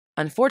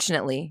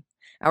Unfortunately,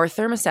 our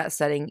thermostat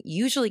setting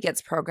usually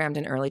gets programmed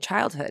in early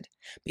childhood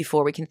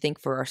before we can think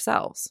for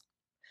ourselves.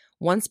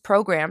 Once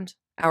programmed,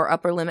 our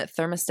upper limit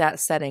thermostat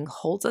setting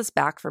holds us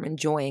back from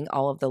enjoying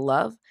all of the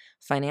love,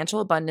 financial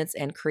abundance,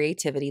 and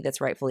creativity that's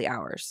rightfully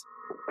ours.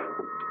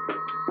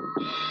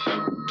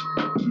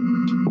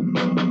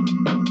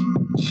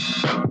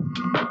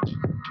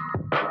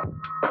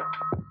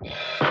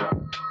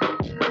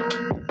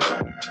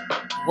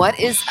 What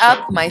is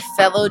up, my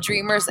fellow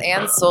dreamers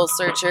and soul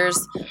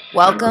searchers?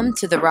 Welcome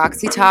to the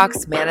Roxy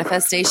Talks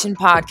Manifestation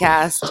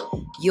Podcast,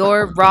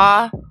 your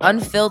raw,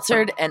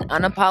 unfiltered, and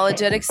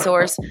unapologetic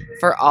source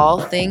for all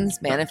things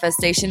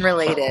manifestation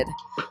related.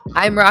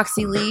 I'm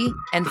Roxy Lee,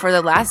 and for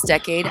the last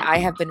decade, I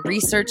have been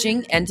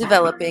researching and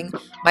developing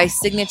my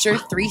signature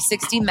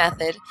 360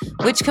 method,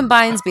 which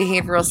combines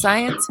behavioral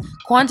science,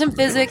 quantum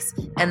physics,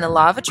 and the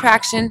law of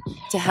attraction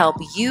to help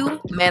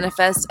you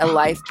manifest a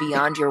life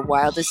beyond your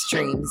wildest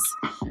dreams.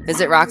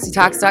 Visit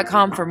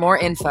RoxyTalks.com for more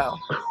info.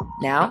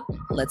 Now,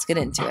 let's get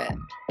into it.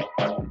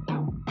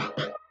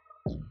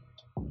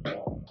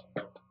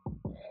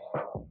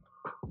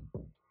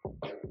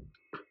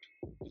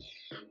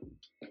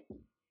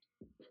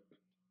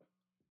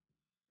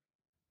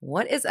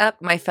 What is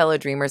up, my fellow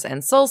dreamers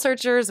and soul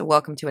searchers?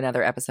 Welcome to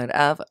another episode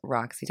of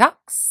Roxy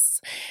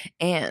Talks,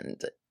 and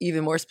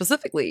even more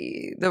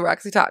specifically, the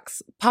Roxy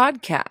Talks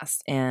podcast,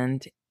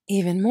 and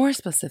even more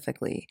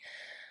specifically,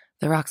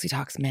 the Roxy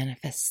Talks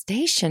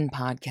Manifestation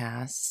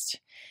Podcast,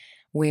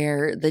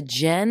 where the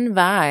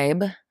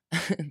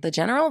the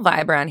general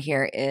vibe around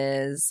here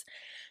is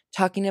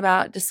talking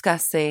about,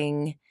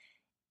 discussing,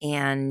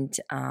 and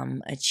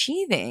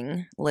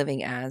achieving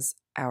living as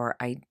our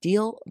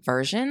ideal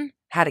version,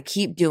 how to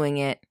keep doing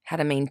it, how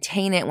to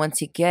maintain it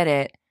once you get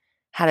it,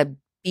 how to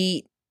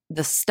beat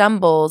the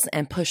stumbles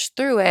and push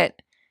through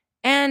it,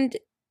 and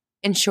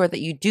ensure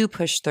that you do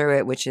push through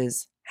it, which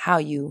is how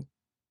you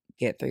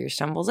get through your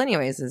stumbles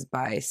anyways, is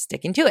by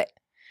sticking to it.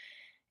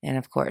 And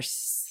of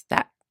course,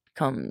 that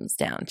comes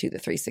down to the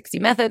 360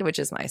 method, which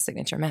is my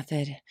signature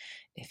method.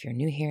 If you're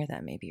new here,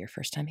 that may be your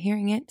first time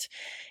hearing it.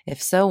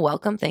 If so,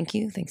 welcome. Thank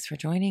you. Thanks for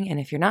joining. And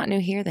if you're not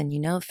new here, then you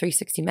know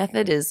 360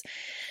 method is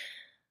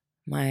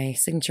my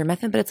signature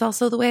method, but it's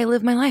also the way I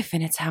live my life.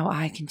 And it's how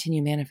I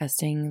continue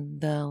manifesting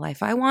the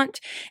life I want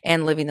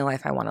and living the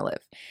life I want to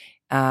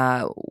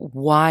live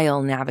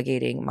while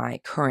navigating my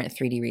current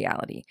 3D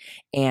reality.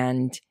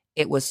 And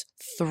it was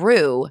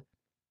through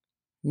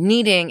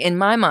needing, in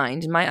my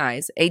mind, in my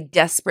eyes, a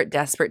desperate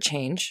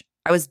change.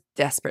 I was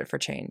desperate for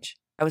change.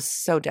 I was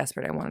so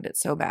desperate. I wanted it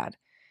so bad.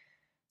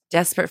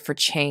 Desperate for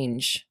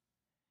change.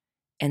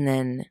 And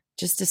then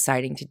just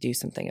deciding to do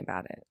something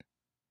about it.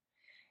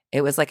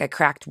 It was like I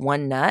cracked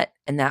one nut,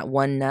 and that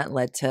one nut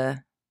led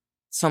to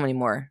so many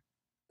more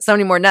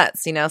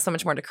nuts, so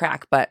much more to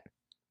crack. But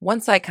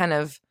once I kind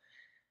of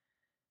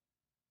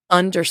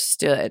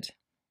understood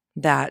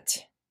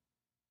that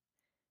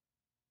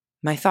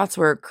my thoughts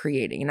were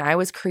creating, and I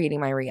was creating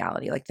my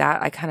reality like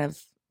that, I kind of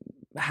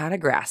had a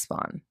grasp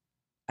on.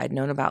 I'd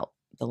known about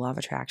the law of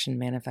attraction,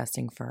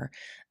 manifesting for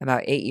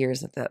about 8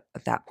 years at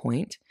that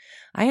point.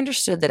 I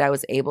understood that I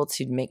was able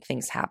to make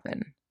things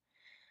happen,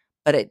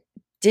 but it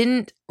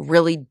didn't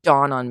really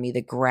dawn on me the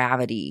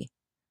gravity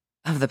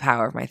of the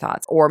power of my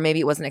thoughts, or maybe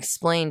it wasn't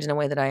explained in a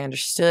way that I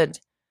understood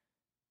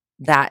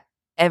that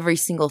every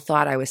single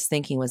thought I was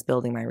thinking was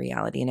building my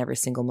reality in every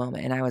single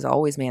moment. And I was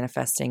always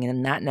manifesting,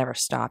 and that never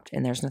stopped.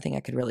 And there's nothing I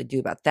could really do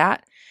about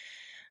that.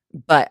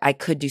 But I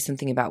could do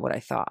something about what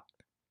I thought.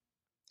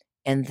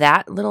 And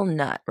that little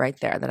nut right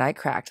there that I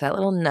cracked, that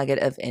little nugget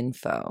of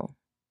info,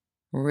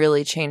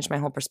 really changed my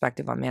whole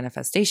perspective on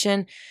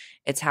manifestation.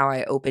 It's how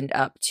I opened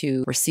up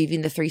to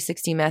receiving the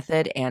 360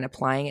 method and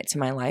applying it to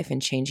my life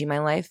and changing my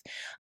life.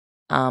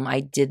 I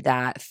did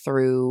that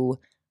through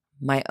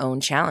my own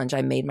challenge.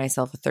 I made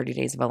myself a 30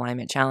 days of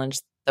alignment challenge,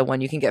 the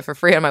one you can get for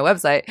free on my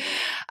website.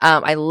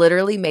 I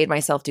literally made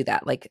myself do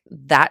that. Like,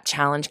 that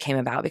challenge came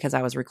about because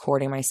I was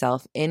recording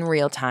myself in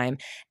real time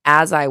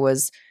as I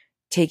was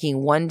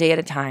taking one day at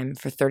a time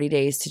for 30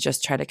 days to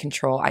just try to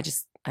control.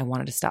 I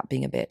wanted to stop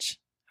being a bitch.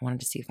 I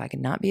wanted to see if I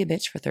could not be a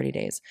bitch for 30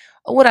 days.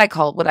 What I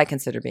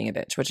consider being a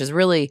bitch, which is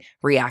really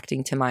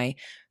reacting to my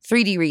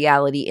 3D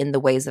reality in the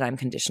ways that I'm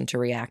conditioned to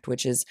react,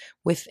 which is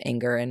with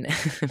anger and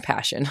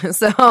passion.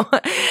 So,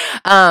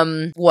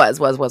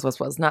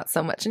 was not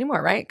so much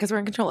anymore, right? Because we're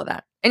in control of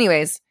that.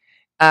 Anyways,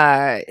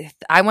 I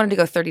wanted to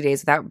go 30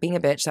 days without being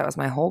a bitch. That was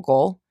my whole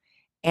goal.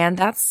 And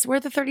that's where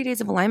the 30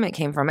 days of alignment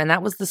came from. And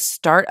that was the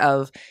start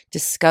of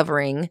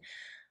discovering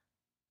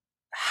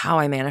how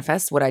I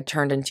manifest, what I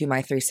turned into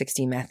my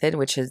 360 method,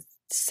 which has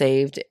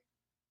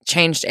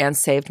changed and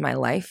saved my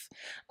life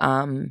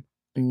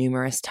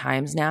numerous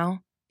times now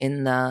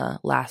in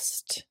the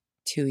last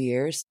 2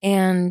 years.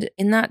 And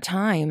in that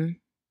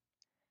time,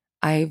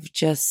 I've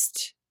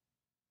just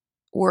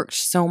worked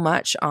so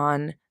much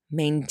on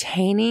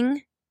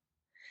maintaining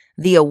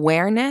the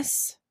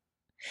awareness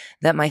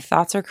that my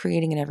thoughts are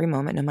creating in every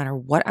moment, no matter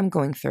what I'm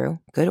going through,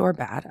 good or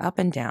bad, up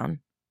and down,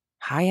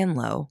 high and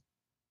low,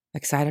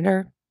 excited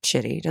or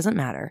shitty, doesn't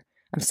matter.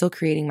 I'm still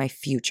creating my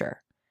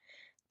future.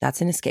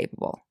 That's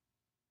inescapable.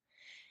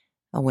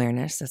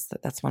 Awareness,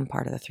 that's one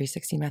part of the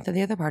 360 method.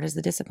 The other part is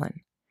the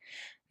discipline.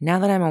 Now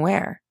that I'm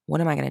aware,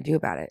 what am I going to do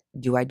about it?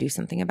 Do I do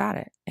something about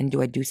it? And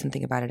do I do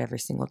something about it every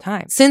single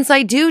time? Since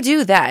I do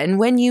that, and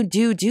when you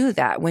do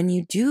that, when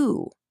you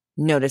do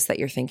notice that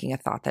you're thinking a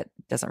thought that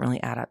doesn't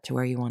really add up to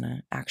where you want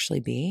to actually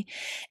be,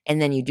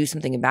 and then you do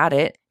something about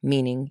it,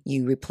 meaning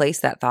you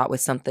replace that thought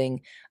with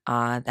something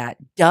that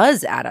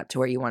does add up to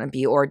where you want to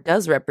be or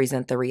does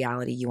represent the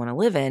reality you want to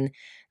live in,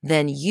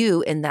 then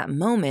you, in that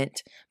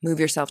moment, move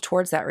yourself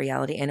towards that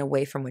reality and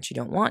away from what you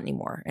don't want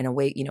anymore, and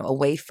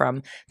away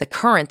from the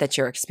current that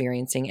you're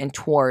experiencing and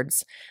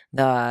towards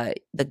the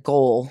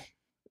goal,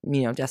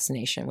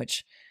 destination,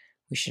 which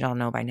we should all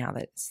know by now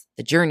that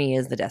the journey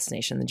is the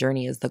destination. The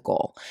journey is the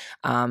goal.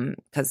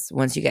 Because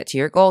once you get to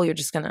your goal, you're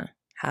just going to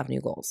have new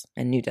goals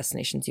and new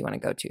destinations you want to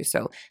go to.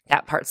 So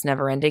that part's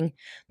never ending.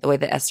 The way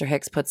that Esther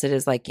Hicks puts it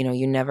is like,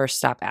 you never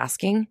stop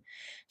asking.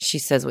 She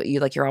says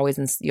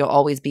you'll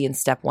always be in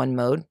step one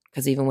mode,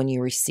 because even when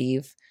you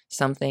receive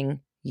something,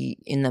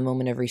 in the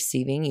moment of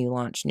receiving, you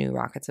launch new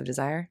rockets of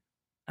desire.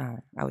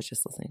 I was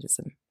just listening to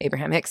some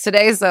Abraham Hicks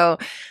today, so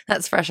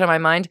that's fresh on my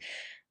mind.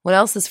 What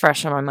else is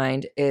fresh on my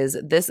mind is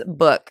this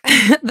book,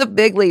 The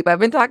Big Leap. I've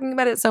been talking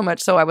about it so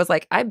much, so I was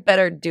like, I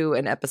better do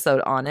an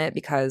episode on it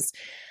because,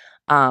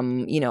 let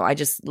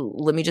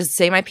me just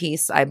say my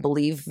piece. I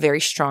believe very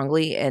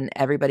strongly in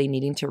everybody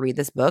needing to read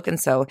this book. And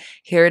so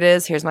here it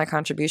is. Here's my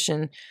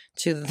contribution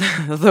to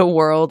the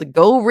world.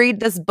 Go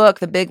read this book,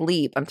 The Big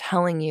Leap. I'm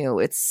telling you,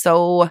 it's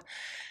so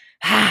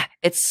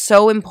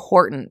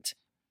important.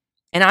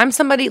 And I'm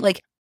somebody like,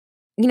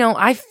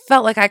 I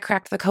felt like I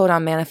cracked the code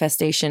on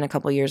manifestation a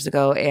couple years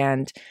ago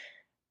and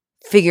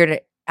figured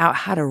out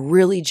how to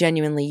really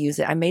genuinely use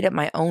it. I made up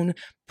my own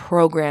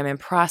program and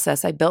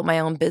process. I built my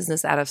own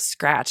business out of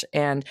scratch.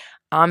 And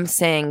I'm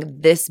saying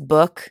this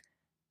book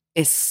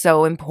is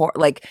so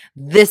important. Like,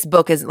 this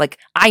book is like,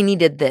 I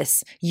needed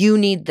this. You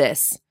need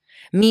this.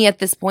 Me at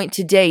this point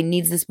today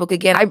needs this book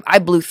again. I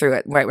blew through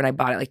it right when I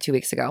bought it like 2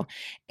 weeks ago.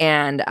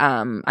 And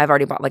I've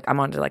already bought, I'm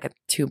on to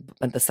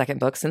the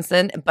second book since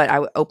then. But I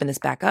opened this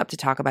back up to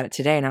talk about it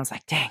today. And I was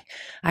like, dang,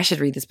 I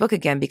should read this book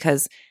again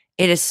because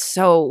it is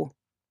so,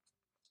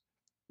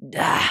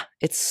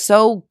 it's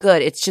so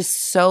good. It's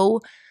just so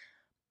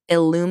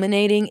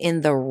illuminating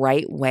in the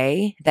right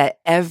way that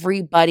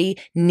everybody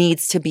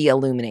needs to be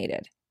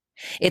illuminated.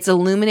 It's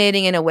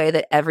illuminating in a way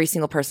that every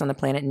single person on the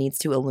planet needs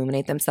to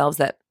illuminate themselves,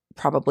 that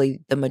probably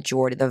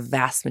the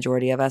vast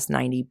majority of us,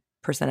 90%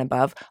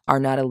 above, are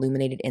not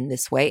illuminated in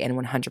this way, and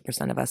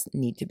 100% of us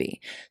need to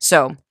be.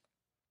 So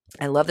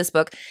I love this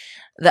book.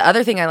 The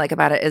other thing I like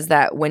about it is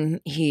that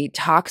when he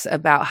talks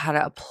about how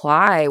to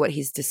apply what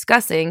he's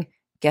discussing,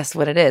 guess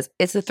what it is?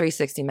 It's the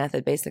 360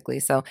 method, basically.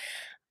 So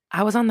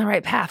I was on the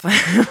right path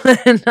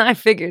and I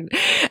figured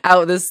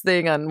out this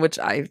thing on which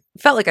I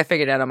felt like I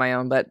figured out on my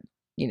own, but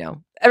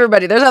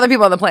there's other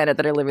people on the planet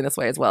that are living this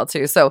way as well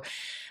too. So,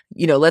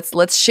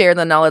 let's share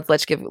the knowledge.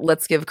 Let's give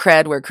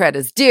cred where cred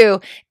is due.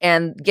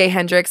 And Gay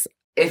Hendricks,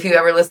 if you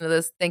ever listen to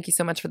this, thank you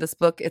so much for this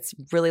book. It's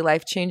really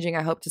life-changing.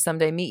 I hope to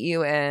someday meet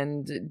you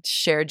and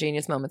share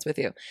genius moments with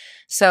you.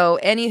 So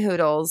any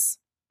hoodles,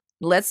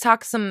 let's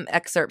talk some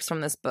excerpts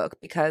from this book,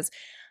 because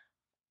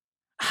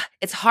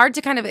it's hard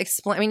to kind of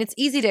explain. I mean, it's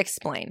easy to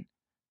explain.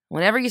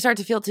 Whenever you start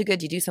to feel too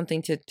good, you do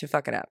something to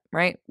fuck it up,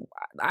 right?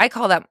 I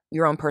call that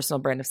your own personal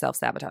brand of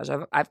self-sabotage.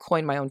 I've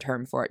coined my own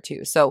term for it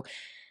too. So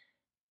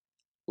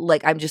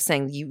I'm just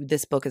saying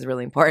this book is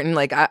really important.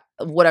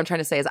 What I'm trying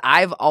to say is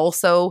I've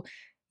also,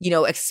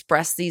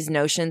 expressed these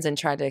notions and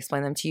tried to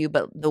explain them to you,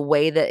 but the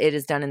way that it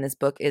is done in this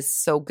book is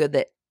so good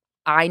that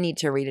I need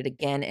to read it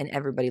again, and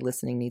everybody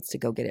listening needs to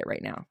go get it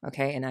right now.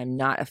 Okay. And I'm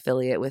not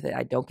affiliate with it.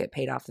 I don't get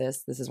paid off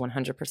this. This is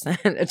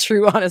 100% a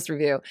true, honest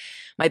review.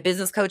 My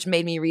business coach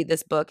made me read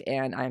this book,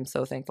 and I'm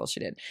so thankful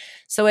she did.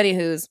 So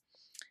anywho's,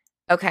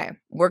 okay,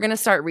 we're going to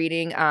start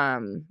reading.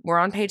 We're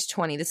on page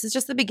 20. This is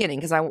just the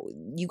beginning, because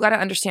you got to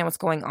understand what's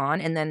going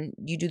on, and then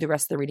you do the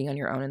rest of the reading on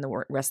your own and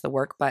the rest of the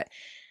work. But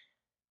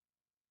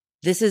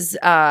this is,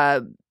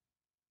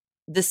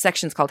 this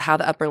section is called How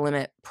the Upper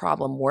Limit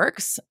Problem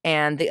Works.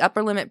 And the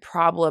upper limit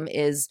problem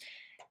is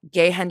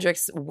Gay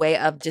Hendricks' way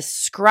of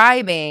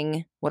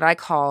describing what I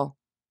call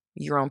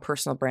your own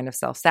personal brand of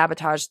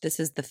self-sabotage. This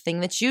is the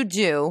thing that you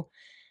do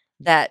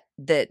that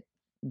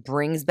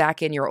brings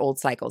back in your old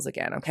cycles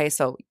again. Okay.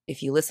 So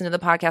if you listen to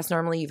the podcast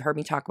normally, you've heard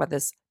me talk about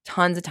this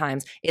tons of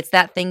times. It's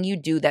that thing you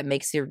do that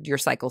makes your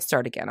cycle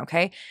start again.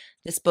 Okay.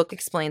 This book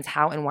explains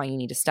how and why you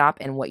need to stop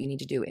and what you need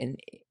to do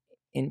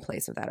in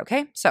place of that.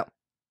 Okay. So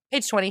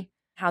page 20.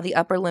 How the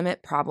upper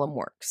limit problem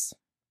works.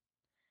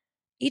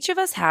 Each of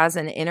us has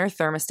an inner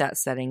thermostat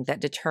setting that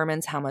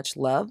determines how much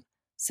love,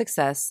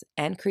 success,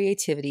 and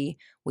creativity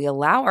we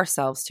allow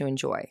ourselves to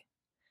enjoy.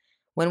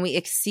 When we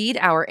exceed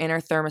our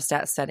inner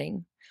thermostat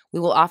setting, we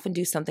will often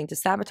do something to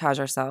sabotage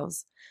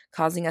ourselves,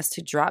 causing us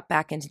to drop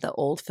back into the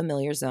old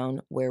familiar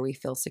zone where we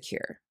feel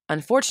secure.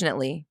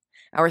 Unfortunately,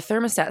 our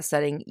thermostat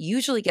setting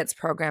usually gets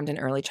programmed in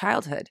early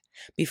childhood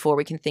before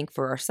we can think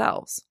for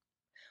ourselves.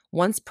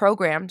 Once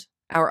programmed,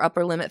 our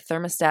upper limit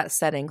thermostat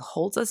setting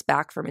holds us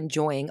back from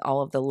enjoying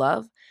all of the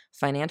love,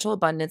 financial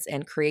abundance,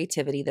 and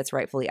creativity that's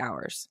rightfully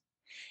ours.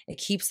 It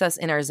keeps us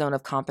in our zone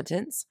of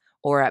competence,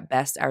 or at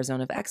best, our zone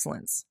of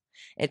excellence.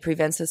 It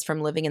prevents us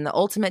from living in the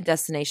ultimate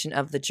destination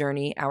of the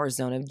journey, our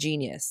zone of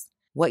genius.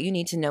 What you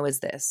need to know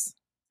is this.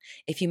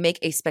 If you make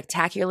a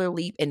spectacular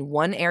leap in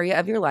one area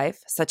of your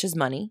life, such as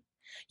money,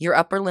 your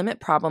upper limit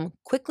problem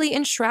quickly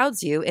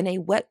enshrouds you in a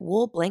wet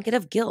wool blanket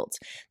of guilt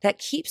that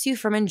keeps you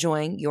from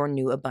enjoying your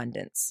new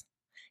abundance.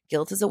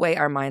 Guilt is a way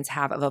our minds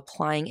have of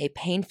applying a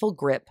painful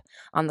grip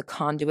on the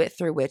conduit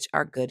through which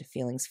our good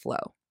feelings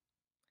flow.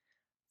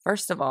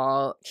 First of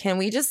all, can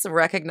we just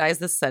recognize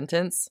this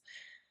sentence?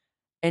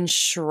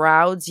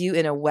 Enshrouds you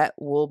in a wet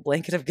wool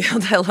blanket of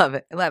guilt. I love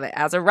it. I love it.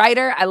 As a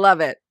writer, I love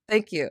it.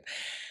 Thank you.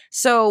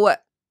 So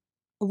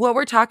what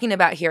we're talking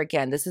about here,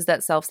 again, this is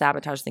that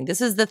self-sabotage thing.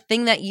 This is the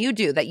thing that you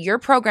do, that you're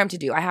programmed to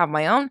do. I have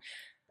my own.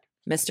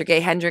 Mr. Gay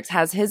Hendricks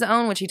has his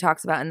own, which he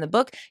talks about in the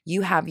book.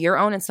 You have your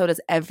own, and so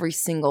does every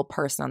single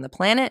person on the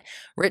planet.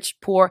 Rich,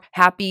 poor,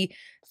 happy,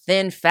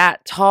 thin,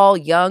 fat, tall,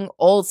 young,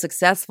 old,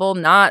 successful,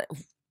 not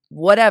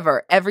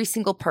whatever. Every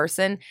single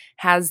person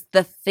has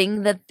the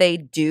thing that they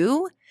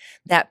do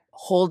that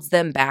holds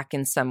them back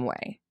in some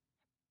way.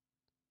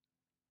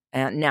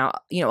 And now,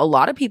 a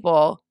lot of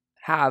people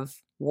have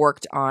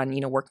worked on,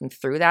 working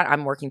through that.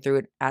 I'm working through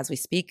it as we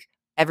speak.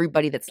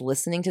 Everybody that's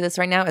listening to this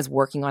right now is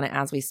working on it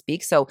as we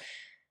speak. So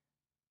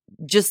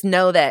just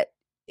know that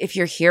if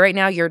you're here right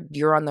now,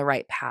 you're on the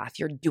right path.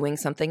 You're doing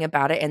something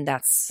about it, and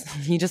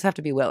you just have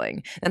to be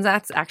willing. And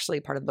that's actually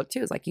part of the book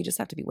too, is like you just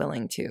have to be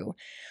willing to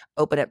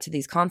open up to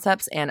these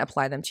concepts and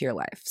apply them to your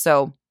life.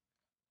 So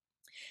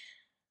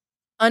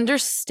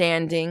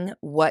understanding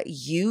what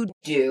you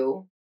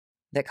do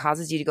that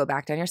causes you to go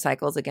back down your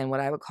cycles, again,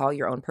 what I would call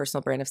your own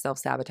personal brand of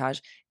self-sabotage,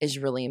 is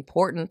really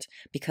important,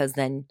 because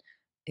then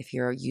if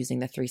you're using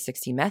the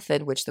 360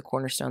 method, which the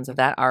cornerstones of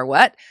that are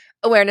what?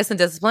 Awareness and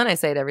discipline. I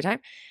say it every time.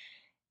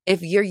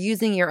 If you're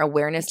using your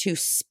awareness to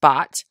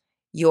spot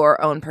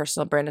your own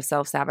personal brand of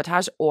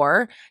self-sabotage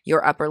or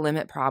your upper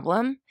limit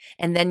problem,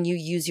 and then you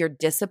use your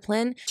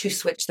discipline to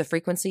switch the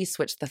frequency,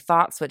 switch the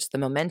thought, switch the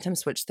momentum,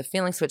 switch the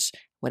feeling, switch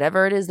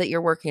whatever it is that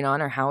you're working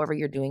on, or however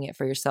you're doing it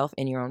for yourself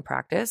in your own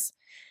practice,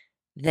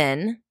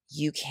 then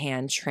you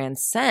can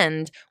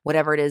transcend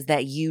whatever it is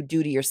that you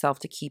do to yourself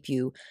to keep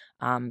you,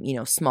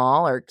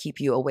 small, or keep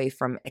you away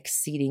from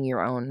exceeding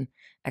your own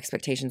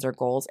expectations or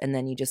goals. And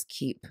then you just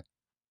keep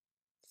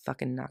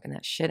fucking knocking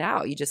that shit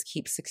out. You just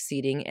keep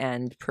succeeding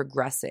and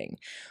progressing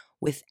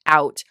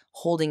without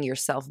holding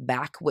yourself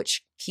back,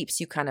 which keeps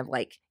you kind of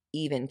like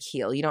even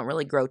keel. You don't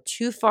really grow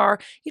too far.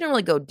 You don't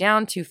really go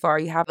down too far.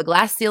 You have a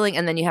glass ceiling,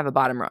 and then you have a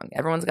bottom rung.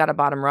 Everyone's got a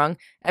bottom rung.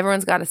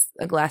 Everyone's got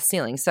a glass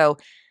ceiling. So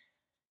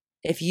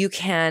if you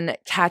can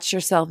catch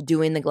yourself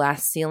doing the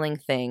glass ceiling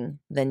thing,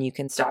 then you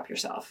can stop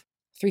yourself.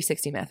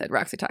 360 method,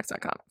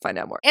 roxytalks.com. Find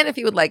out more. And if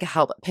you would like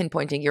help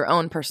pinpointing your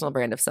own personal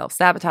brand of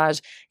self-sabotage,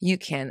 you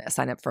can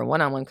sign up for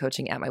one-on-one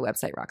coaching at my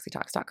website,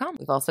 roxytalks.com.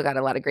 We've also got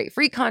a lot of great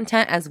free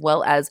content, as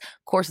well as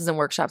courses and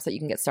workshops that you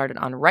can get started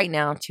on right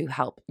now to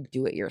help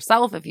do it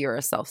yourself if you're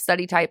a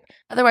self-study type.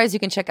 Otherwise, you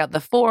can check out the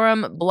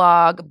forum,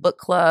 blog, book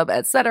club,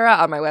 etc.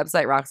 on my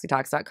website,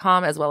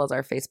 roxytalks.com, as well as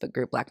our Facebook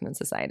group, Black Moon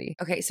Society.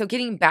 Okay, so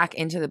getting back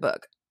into the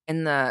book,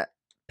 in the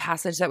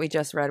passage that we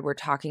just read, we're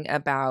talking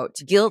about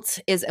guilt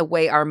is a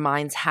way our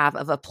minds have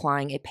of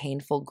applying a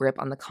painful grip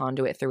on the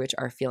conduit through which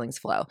our feelings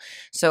flow.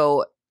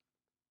 So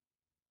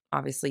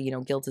obviously,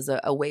 guilt is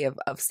a way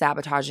of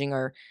sabotaging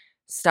or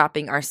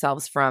stopping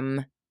ourselves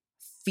from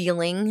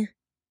feeling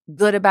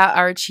good about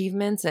our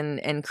achievements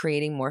and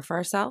creating more for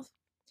ourselves.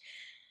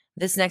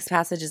 This next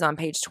passage is on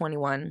page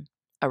 21,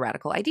 A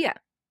Radical Idea.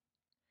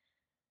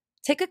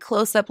 Take a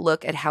close-up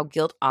look at how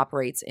guilt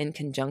operates in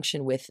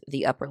conjunction with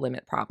the upper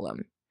limit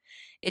problem.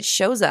 It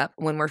shows up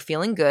when we're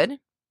feeling good,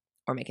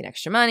 or making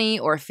extra money,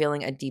 or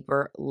feeling a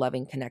deeper,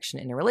 loving connection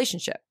in a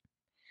relationship.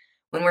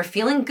 When we're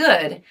feeling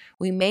good,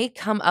 we may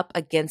come up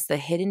against the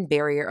hidden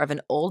barrier of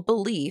an old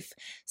belief,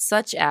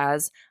 such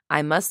as,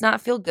 I must not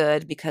feel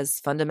good because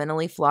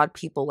fundamentally flawed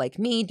people like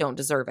me don't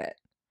deserve it.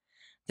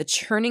 The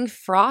churning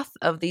froth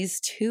of these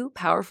two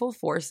powerful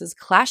forces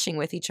clashing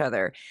with each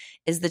other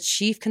is the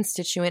chief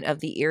constituent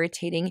of the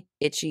irritating,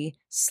 itchy,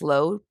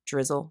 slow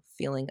drizzle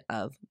feeling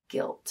of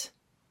guilt.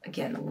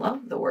 Again,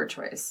 love the word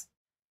choice.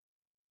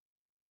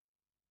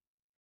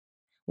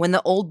 When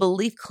the old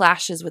belief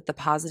clashes with the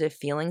positive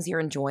feelings you're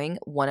enjoying,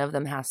 one of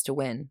them has to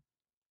win.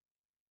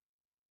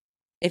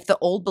 If the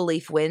old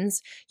belief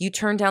wins, you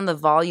turn down the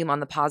volume on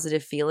the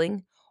positive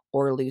feeling,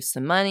 or lose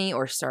some money,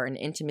 or start an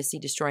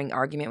intimacy-destroying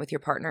argument with your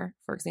partner,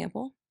 for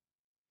example.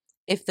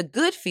 If the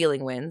good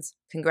feeling wins,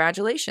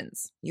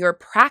 congratulations. Your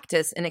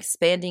practice in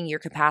expanding your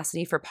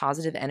capacity for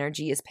positive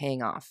energy is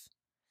paying off.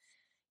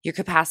 Your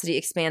capacity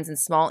expands in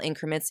small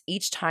increments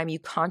each time you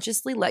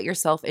consciously let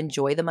yourself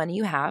enjoy the money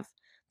you have,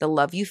 the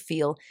love you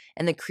feel,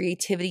 and the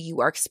creativity you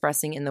are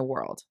expressing in the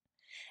world.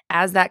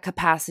 As that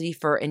capacity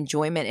for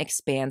enjoyment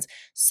expands,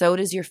 so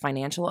does your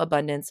financial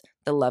abundance,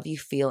 the love you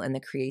feel, and the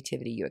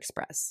creativity you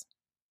express.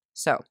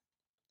 So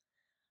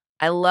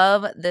I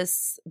love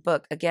this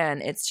book.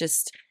 Again,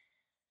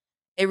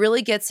 it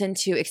really gets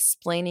into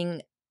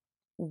explaining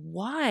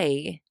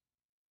why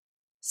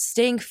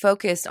staying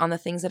focused on the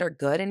things that are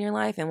good in your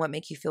life and what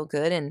make you feel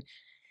good,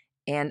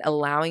 and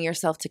allowing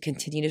yourself to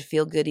continue to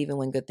feel good even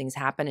when good things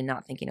happen, and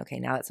not thinking, okay,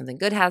 now that something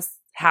good has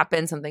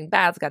happened, something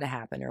bad's got to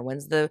happen, or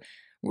when's the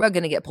rug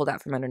going to get pulled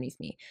out from underneath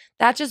me?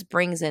 That just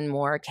brings in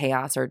more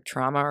chaos or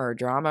trauma or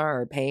drama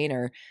or pain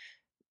or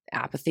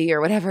apathy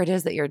or whatever it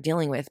is that you're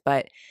dealing with.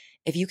 But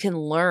if you can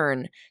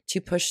learn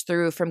to push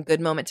through from good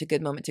moment to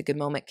good moment to good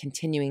moment,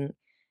 continuing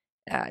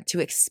to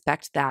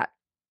expect that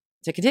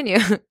to continue,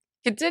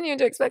 continue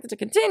to expect it to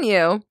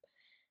continue,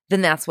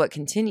 then that's what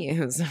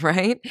continues,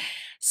 right?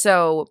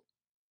 So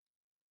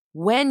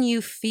when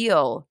you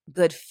feel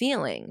good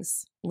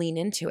feelings, lean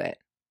into it,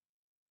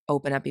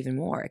 open up even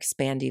more,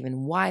 expand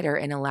even wider,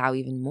 and allow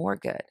even more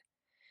good.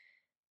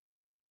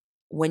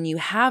 When you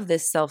have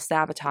this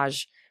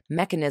self-sabotage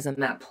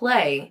mechanism at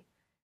play,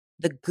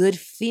 the good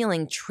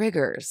feeling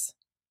triggers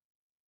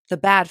the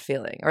bad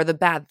feeling or the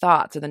bad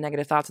thoughts or the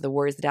negative thoughts or the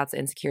worries, the doubts, the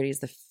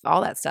insecurities,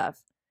 all that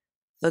stuff.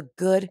 The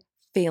good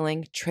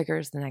feeling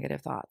triggers the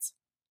negative thoughts.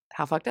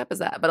 How fucked up is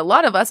that? But a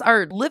lot of us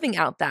are living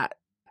out that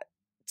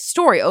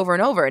story over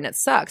and over, and it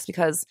sucks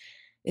because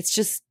it's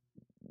just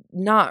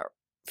not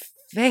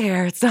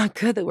fair. It's not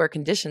good that we're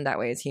conditioned that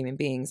way as human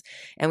beings,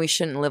 and we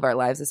shouldn't live our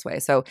lives this way.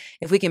 So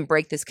if we can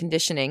break this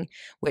conditioning,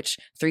 which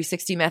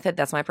 360 method,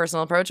 that's my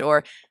personal approach,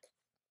 or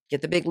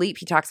Get the Big Leap,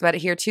 he talks about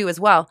it here too as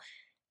well.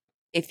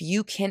 If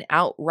you can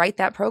outright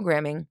that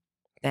programming,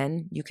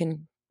 then you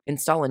can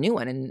install a new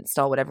one and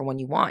install whatever one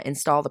you want.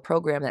 Install the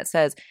program that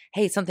says,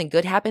 hey, something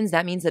good happens.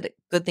 That means that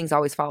good things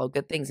always follow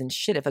good things. And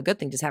shit, if a good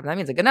thing just happened, that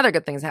means another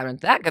good thing has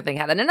happened. That good thing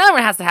happened. And another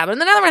one has to happen.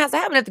 And another one has to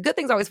happen. If the good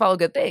things always follow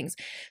good things.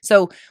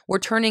 So we're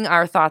turning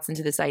our thoughts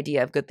into this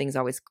idea of good things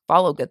always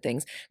follow good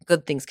things.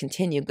 Good things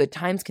continue. Good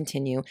times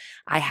continue.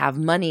 I have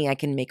money. I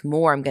can make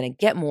more. I'm going to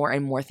get more,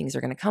 and more things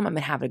are going to come. I'm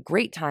going to have a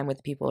great time with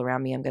the people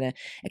around me. I'm going to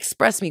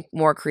express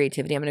more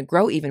creativity. I'm going to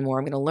grow even more.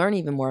 I'm going to learn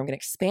even more. I'm going to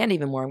expand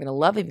even more. I'm going to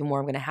love even more.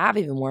 I'm going to have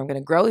even more. I'm going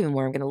to grow even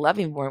more. I'm going to love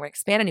even more. I'm going to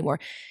expand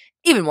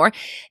even more.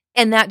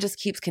 And that just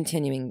keeps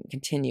continuing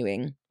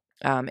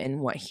in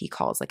what he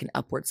calls like an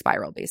upward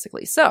spiral,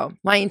 basically. So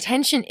my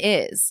intention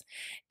is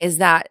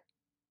that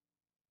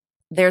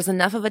there's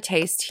enough of a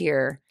taste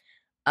here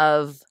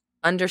of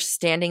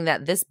understanding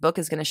that this book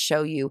is going to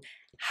show you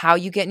how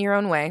you get in your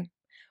own way,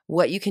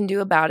 what you can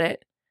do about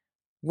it,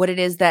 what it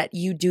is that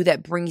you do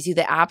that brings you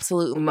the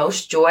absolute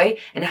most joy,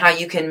 and how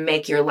you can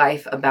make your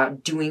life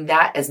about doing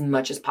that as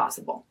much as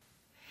possible.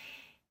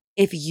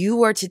 If you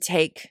were to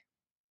take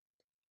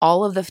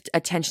all of the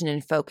attention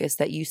and focus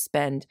that you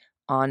spend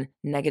on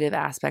negative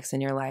aspects in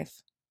your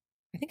life,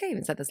 I think I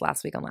even said this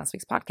last week on last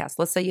week's podcast.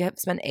 Let's say you have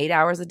spent 8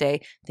 hours a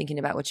day thinking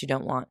about what you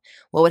don't want.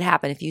 What would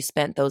happen if you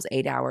spent those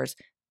 8 hours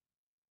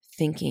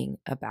thinking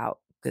about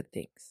good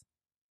things?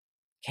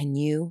 Can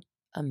you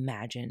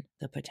imagine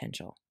the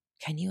potential?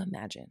 Can you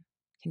imagine?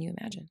 Can you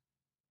imagine?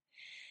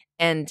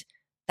 And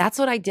that's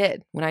what I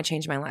did when I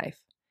changed my life.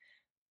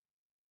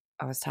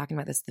 I was talking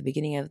about this at the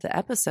beginning of the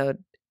episode.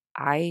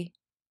 I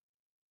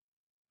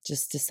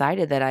just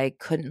decided that I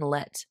couldn't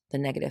let the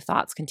negative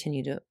thoughts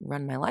continue to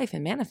run my life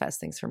and manifest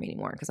things for me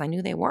anymore, because I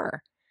knew they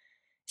were.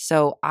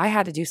 So I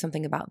had to do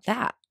something about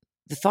that.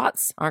 The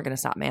thoughts aren't going to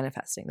stop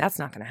manifesting. That's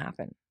not going to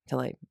happen until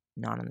I'm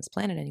not on this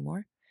planet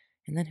anymore.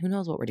 And then who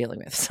knows what we're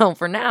dealing with. So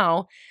for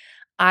now,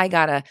 I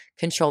got to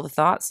control the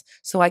thoughts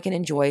so I can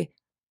enjoy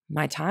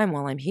my time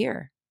while I'm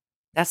here.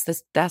 That's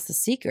the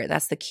secret.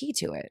 That's the key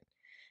to it.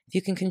 If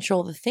you can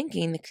control the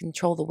thinking,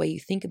 control the way you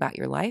think about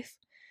your life,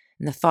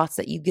 and the thoughts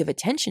that you give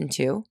attention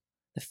to,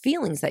 the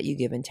feelings that you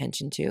give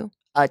attention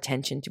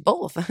to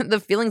both,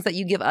 the feelings that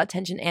you give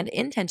attention and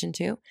intention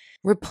to,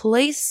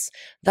 replace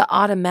the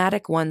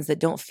automatic ones that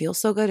don't feel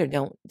so good or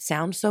don't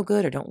sound so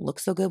good or don't look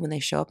so good when they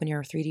show up in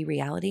your 3D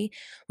reality.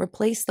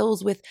 Replace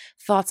those with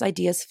thoughts,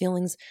 ideas,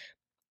 feelings,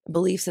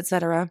 beliefs,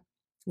 etc.,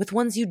 with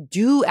ones you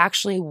do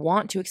actually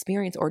want to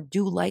experience or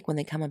do like when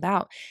they come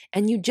about.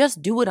 And you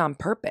just do it on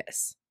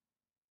purpose.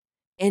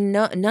 And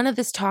none of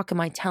this talk am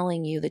I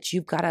telling you that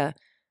you've got to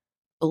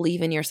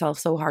believe in yourself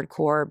so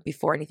hardcore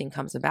before anything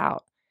comes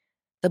about.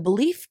 The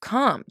belief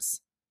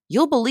comes.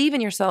 You'll believe in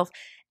yourself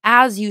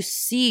as you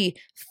see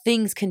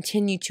things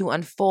continue to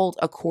unfold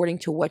according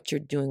to what you're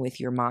doing with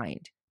your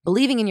mind.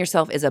 Believing in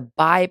yourself is a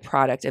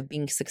byproduct of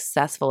being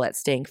successful at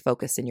staying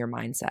focused in your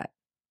mindset.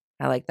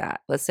 I like that.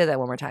 Let's say that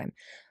one more time.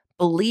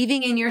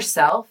 Believing in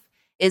yourself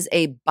is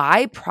a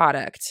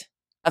byproduct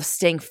of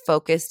staying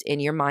focused in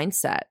your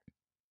mindset.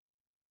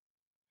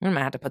 I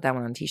might have to put that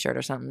one on a t-shirt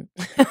or something.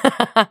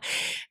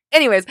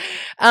 Anyways,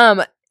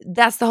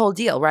 that's the whole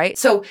deal, right?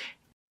 So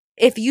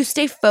if you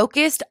stay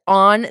focused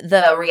on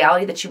the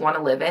reality that you want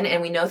to live in,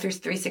 and we know through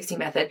 360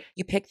 method,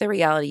 you pick the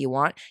reality you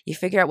want, you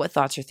figure out what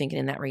thoughts you're thinking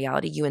in that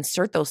reality, you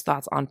insert those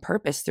thoughts on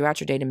purpose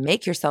throughout your day to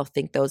make yourself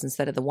think those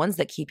instead of the ones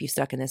that keep you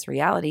stuck in this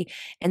reality.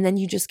 And then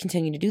you just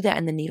continue to do that,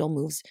 and the needle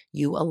moves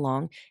you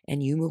along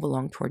and you move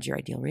along towards your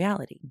ideal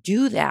reality.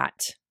 Do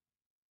that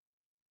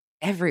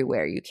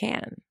everywhere you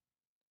can.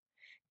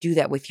 Do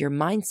that with your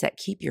mindset.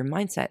 Keep your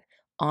mindset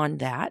on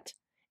that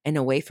and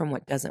away from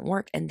what doesn't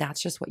work. And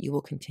that's just what you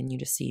will continue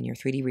to see in your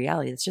 3D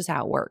reality. That's just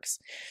how it works.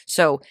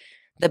 So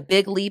the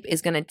Big Leap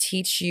is going to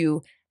teach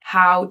you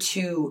how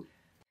to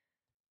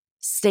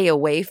stay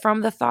away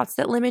from the thoughts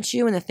that limit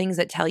you and the things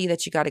that tell you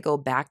that you got to go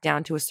back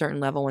down to a certain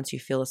level once you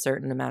feel a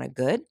certain amount of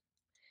good.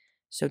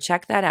 So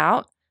check that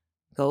out.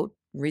 Go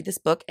read this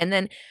book. And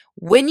then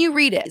when you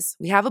read it,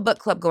 we have a book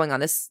club going on.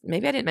 This,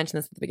 maybe I didn't mention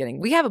this at the beginning.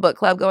 We have a book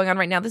club going on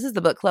right now. This is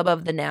the book club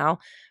of the now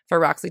for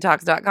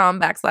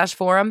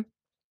roxytalks.com/forum.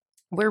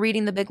 We're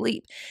reading The Big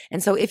Leap.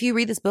 And so if you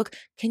read this book,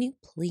 can you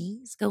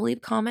please go leave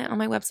a comment on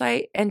my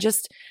website and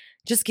just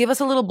give us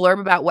a little blurb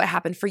about what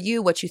happened for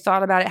you, what you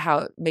thought about it, how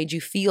it made you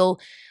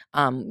feel,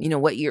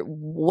 what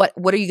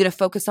are you going to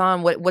focus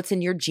on? What's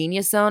in your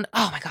genius zone?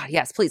 Oh my God.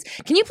 Yes, please.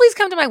 Can you please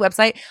come to my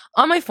website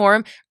on my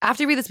forum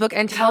after you read this book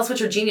and tell us what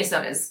your genius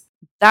zone is?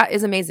 That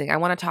is amazing. I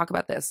want to talk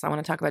about this. I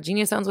want to talk about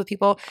genius zones with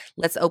people.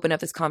 Let's open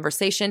up this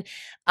conversation.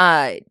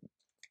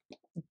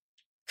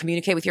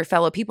 Communicate with your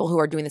fellow people who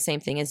are doing the same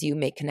thing as you,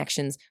 make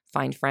connections,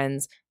 find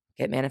friends,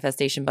 get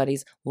manifestation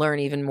buddies, learn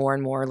even more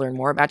and more, learn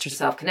more about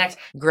yourself, connect,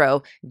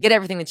 grow, get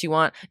everything that you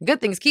want. Good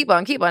things keep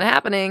on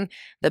happening.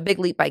 The Big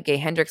Leap by Gay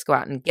Hendricks. Go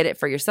out and get it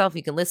for yourself.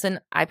 You can listen.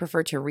 I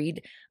prefer to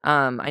read.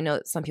 I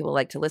know some people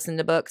like to listen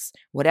to books.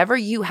 However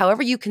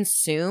you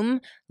consume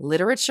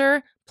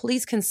literature,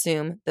 please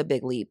consume The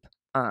Big Leap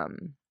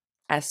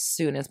as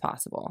soon as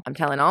possible. I'm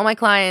telling all my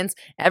clients,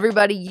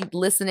 everybody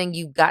listening,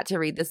 you got to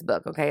read this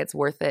book, okay? It's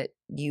worth it.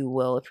 You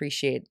will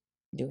appreciate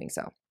doing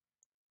so.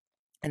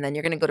 And then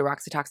you're going to go to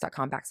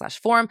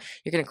roxytalks.com/forum.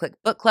 You're going to click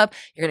book club.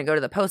 You're going to go to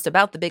the post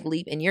about The Big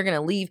Leap, and you're going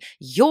to leave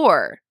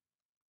your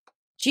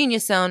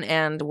genius zone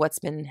and what's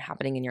been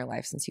happening in your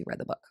life since you read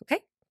the book.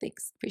 Okay?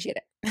 Thanks. Appreciate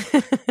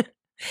it.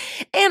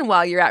 And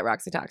while you're at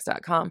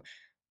roxytalks.com,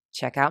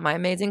 check out my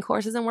amazing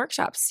courses and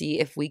workshops. See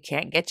if we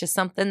can't get you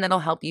something that'll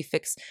help you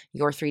fix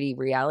your 3D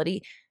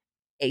reality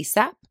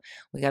ASAP.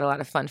 We got a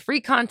lot of fun free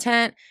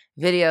content,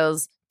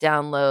 videos,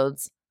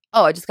 downloads.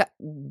 Oh, I just got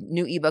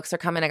new ebooks are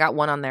coming. I got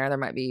one on there. There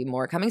might be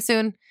more coming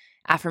soon.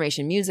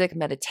 Affirmation music,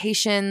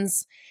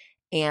 meditations,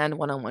 and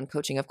one-on-one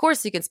coaching. Of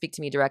course, you can speak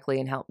to me directly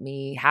and have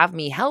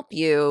me help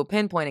you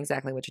pinpoint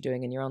exactly what you're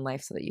doing in your own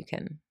life so that you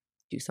can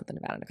do something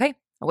about it. Okay?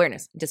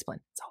 Awareness, discipline.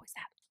 It's always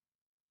that.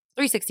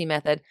 360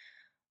 method.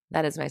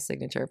 That is my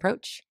signature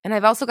approach. And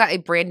I've also got a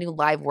brand new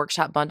live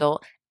workshop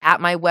bundle at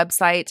my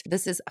website.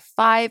 This is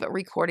 5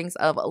 recordings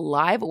of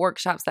live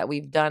workshops that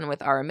we've done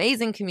with our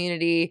amazing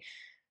community.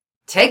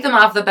 Take them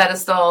off the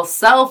pedestal,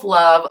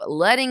 self-love,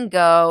 letting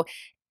go,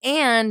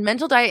 and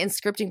mental diet and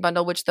scripting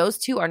bundle, which those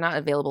 2 are not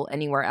available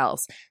anywhere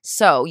else.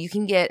 So you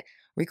can get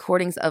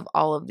recordings of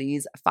all of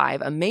these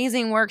 5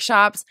 amazing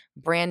workshops,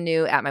 brand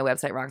new at my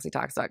website,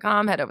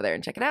 roxytalks.com. Head over there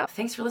and check it out.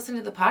 Thanks for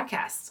listening to the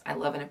podcast. I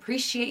love and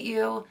appreciate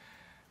you.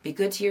 Be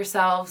good to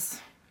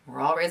yourselves. We're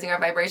all raising our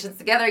vibrations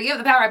together. You have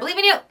the power. I believe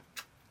in you.